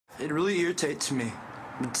It really irritates me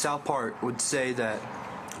when South Park would say that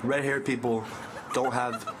red-haired people don't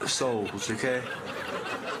have souls, okay?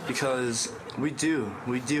 Because we do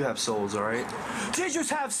have souls, all right?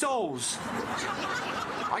 Gingers have souls!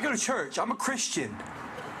 I go to church, I'm a Christian.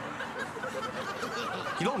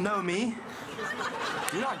 You don't know me.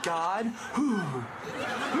 You're not God.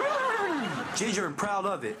 Ginger, I'm proud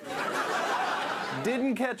of it.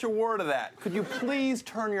 Didn't catch a word of that. Could you please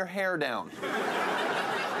turn your hair down?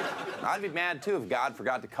 I'd be mad too if God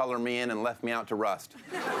forgot to color me in and left me out to rust.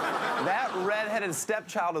 That red-headed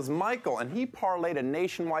stepchild is Michael, and he parlayed a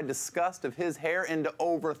nationwide disgust of his hair into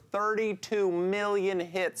over 32 million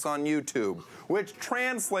hits on YouTube, which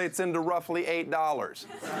translates into roughly $8.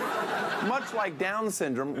 Much like Down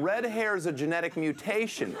syndrome, red hair is a genetic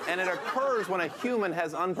mutation, and it occurs when a human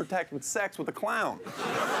has unprotected sex with a clown.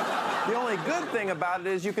 The only good thing about it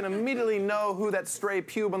is you can immediately know who that stray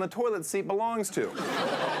pube on the toilet seat belongs to.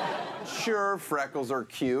 Sure, freckles are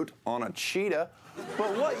cute on a cheetah,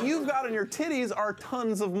 but what you've got on your titties are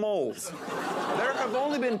tons of moles. There have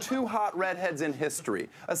only been two hot redheads in history,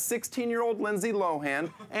 a 16-year-old Lindsay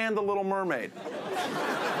Lohan and The Little Mermaid.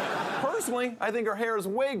 Personally, I think her hair is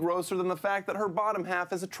way grosser than the fact that her bottom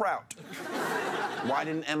half is a trout. Why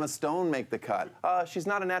didn't Emma Stone make the cut? She's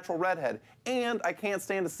not a natural redhead, and I can't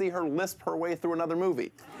stand to see her lisp her way through another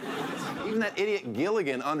movie. Even that idiot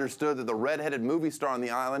Gilligan understood that the redheaded movie star on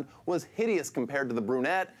the island was hideous compared to the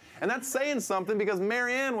brunette, and that's saying something because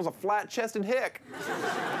Marianne was a flat-chested hick.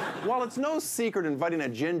 While it's no secret inviting a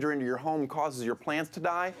ginger into your home causes your plants to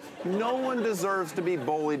die, no one deserves to be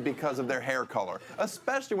bullied because of their hair color,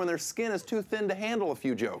 especially when their skin is too thin to handle a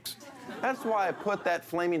few jokes. That's why I put that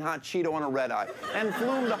flaming hot Cheeto on a red eye and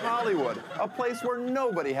flew him to Hollywood, a place where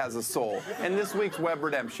nobody has a soul, in this week's Web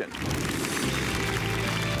Redemption.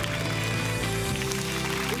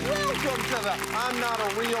 Welcome to the I'm Not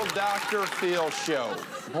a Real Dr. Phil Show,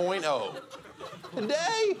 0.0.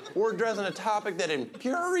 Today, we're addressing a topic that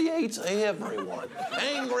infuriates everyone.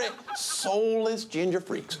 Angry, soulless ginger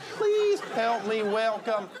freaks. Please help me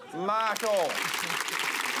welcome Michael.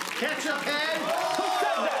 Ketchup head. Who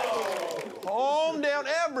said that? Calm down,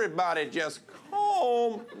 everybody, just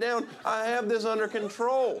calm down. I have this under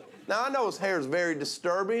control. Now, I know his hair is very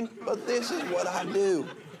disturbing, but this is what I do.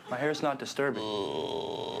 My hair's not disturbing.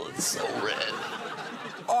 Oh, it's so red.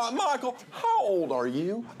 Michael, how old are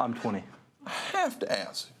you? I'm 20. I have to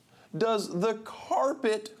ask, does the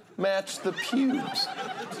carpet match the pubes?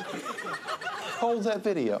 How old's that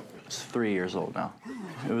video? It's 3 years old now.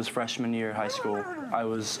 It was freshman year of high school. I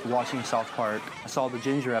was watching South Park. I saw the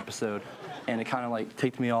Ginger episode, and it kind of like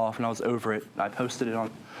ticked me off, and I was over it. I posted it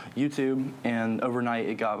on YouTube, and overnight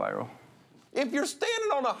it got viral. If you're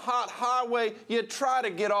standing on a hot highway, you try to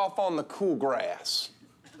get off on the cool grass.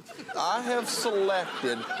 I have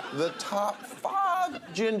selected the top 5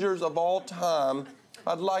 gingers of all time.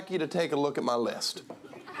 I'd like you to take a look at my list.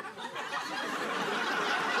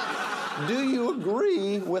 Do you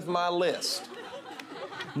agree with my list?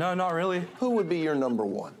 No, not really. Who would be your number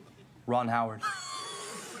 1? Ron Howard.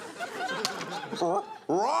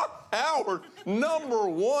 Ron Howard, number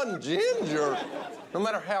 1 ginger. No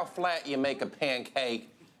matter how flat you make a pancake,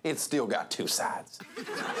 it's still got 2 sides.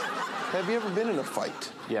 Have you ever been in a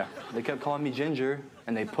fight? Yeah, they kept calling me Ginger,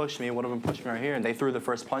 and they pushed me. One of them pushed me right here, and they threw the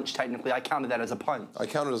first punch. Technically, I counted that as a punch. I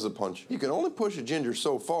counted as a punch. You can only push a ginger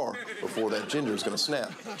so far before that ginger is gonna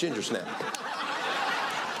snap. Ginger snap.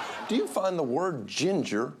 Do you find the word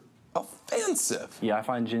ginger offensive? Yeah, I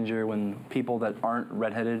find ginger when people that aren't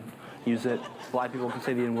redheaded use it. Black people can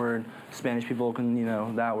say the N-word. Spanish people can, you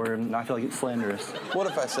know, that word. And I feel like it's slanderous. What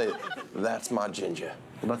if I say, that's my ginger?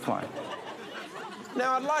 Well, that's fine.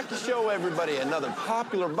 Now, I'd like to show everybody another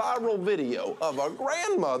popular viral video of a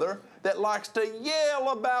grandmother that likes to yell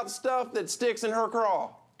about stuff that sticks in her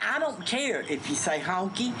craw. I don't care if you say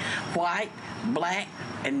honky, white, black,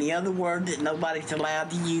 and the other word that nobody's allowed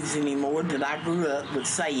to use anymore that I grew up with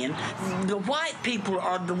saying. The white people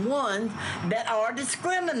are the ones that are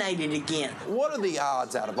discriminated against. What are the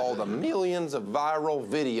odds out of all the millions of viral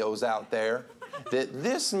videos out there that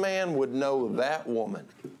this man would know that woman?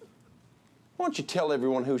 Why don't you tell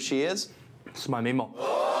everyone who she is? This is my Mimo.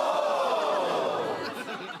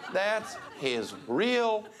 That's his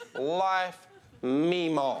real life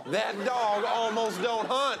Meemaw. That dog almost don't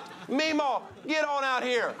hunt. Meemaw, get on out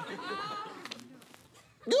here.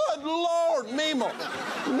 Good Lord, Meemaw.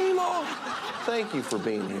 Meemaw, thank you for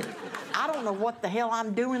being here. I don't know what the hell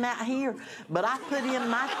I'm doing out here, but I put in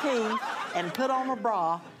my key and put on a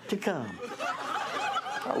bra to come.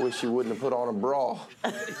 I wish you wouldn't have put on a bra.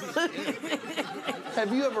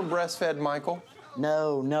 Have you ever breastfed Michael?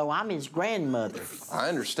 No, I'm his grandmother. I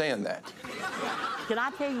understand that. Can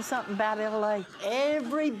I tell you something about L.A.?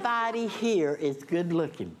 Everybody here is good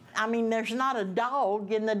looking. I mean, there's not a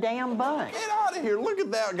dog in the damn bunch. Get out of here. Look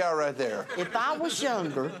at that guy right there. If I was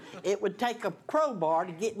younger, it would take a crowbar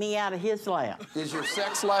to get me out of his lap. Is your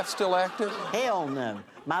sex life still active? Hell no.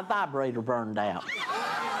 My vibrator burned out.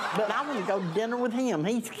 But I want to go to dinner with him.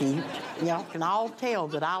 He's cute. Y'all can all tell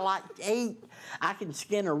that I like to eat. I can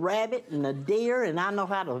skin a rabbit and a deer, and I know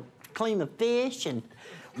how to clean a fish, and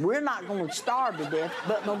we're not going to starve to death,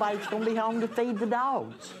 but nobody's going to be home to feed the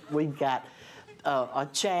dogs. We've got a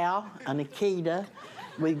chow, an Akita.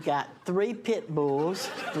 We've got 3 pit bulls,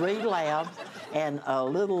 3 labs, and a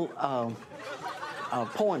little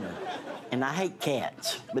pointer. And I hate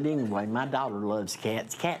cats. But anyway, my daughter loves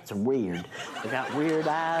cats. Cats are weird. They got weird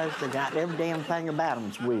eyes. They got every damn thing about them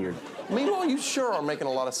is weird. Meanwhile, you sure are making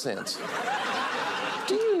a lot of sense.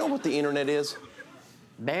 Do you know what the internet is?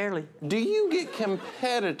 Barely. Do you get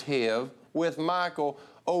competitive with Michael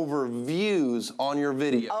over views on your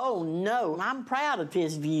video? Oh, no. I'm proud of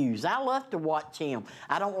his views. I love to watch him.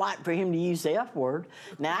 I don't like for him to use the F word.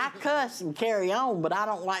 Now, I cuss and carry on, but I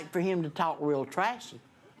don't like for him to talk real trashy.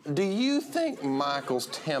 Do you think Michael's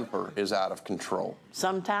temper is out of control?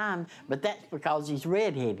 Sometimes, but that's because he's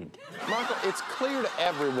redheaded. Michael, it's clear to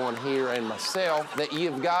everyone here and myself that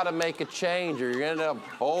you've got to make a change or you're going to end up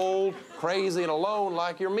old, crazy, and alone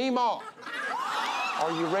like your Meemaw.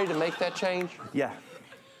 Are you ready to make that change? Yeah.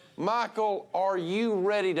 Michael, are you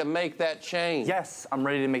ready to make that change? Yes, I'm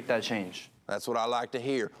ready to make that change. That's what I like to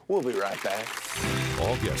hear. We'll be right back.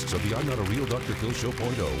 All guests of the I'm Not a Real Dr. Phil Show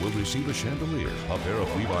 .0 will receive a chandelier, a pair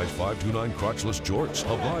of Levi's 529 crotchless jorts,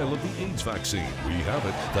 a vial of the AIDS vaccine. We have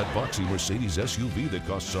it, that boxy Mercedes SUV that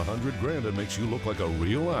costs $100 grand and makes you look like a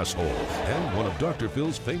real asshole, and one of Dr.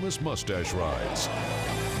 Phil's famous mustache rides.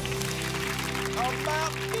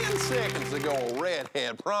 About 10 seconds ago, a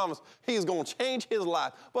redhead promised he's gonna change his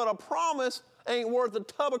life, but a promise ain't worth a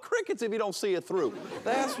tub of crickets if you don't see it through.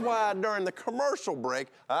 That's why during the commercial break,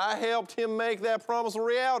 I helped him make that promise a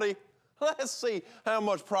reality. Let's see how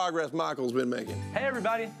much progress Michael's been making. Hey,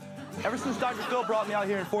 everybody. Ever since Dr. Phil brought me out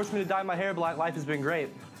here and forced me to dye my hair black, life has been great.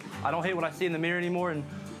 I don't hate what I see in the mirror anymore, and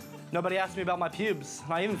nobody asked me about my pubes.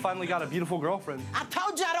 And I even finally got a beautiful girlfriend. I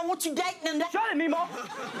told you I don't want you dating and Shut it, Meemaw!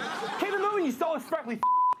 Keep it moving, you soulless freckly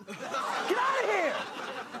Get out of here!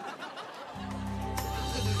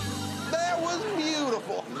 That was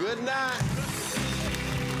beautiful. Good night.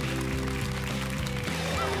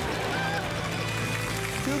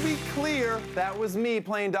 To be clear, that was me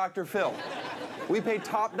playing Dr. Phil. We paid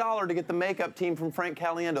top dollar to get the makeup team from Frank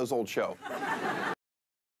Caliendo's old show.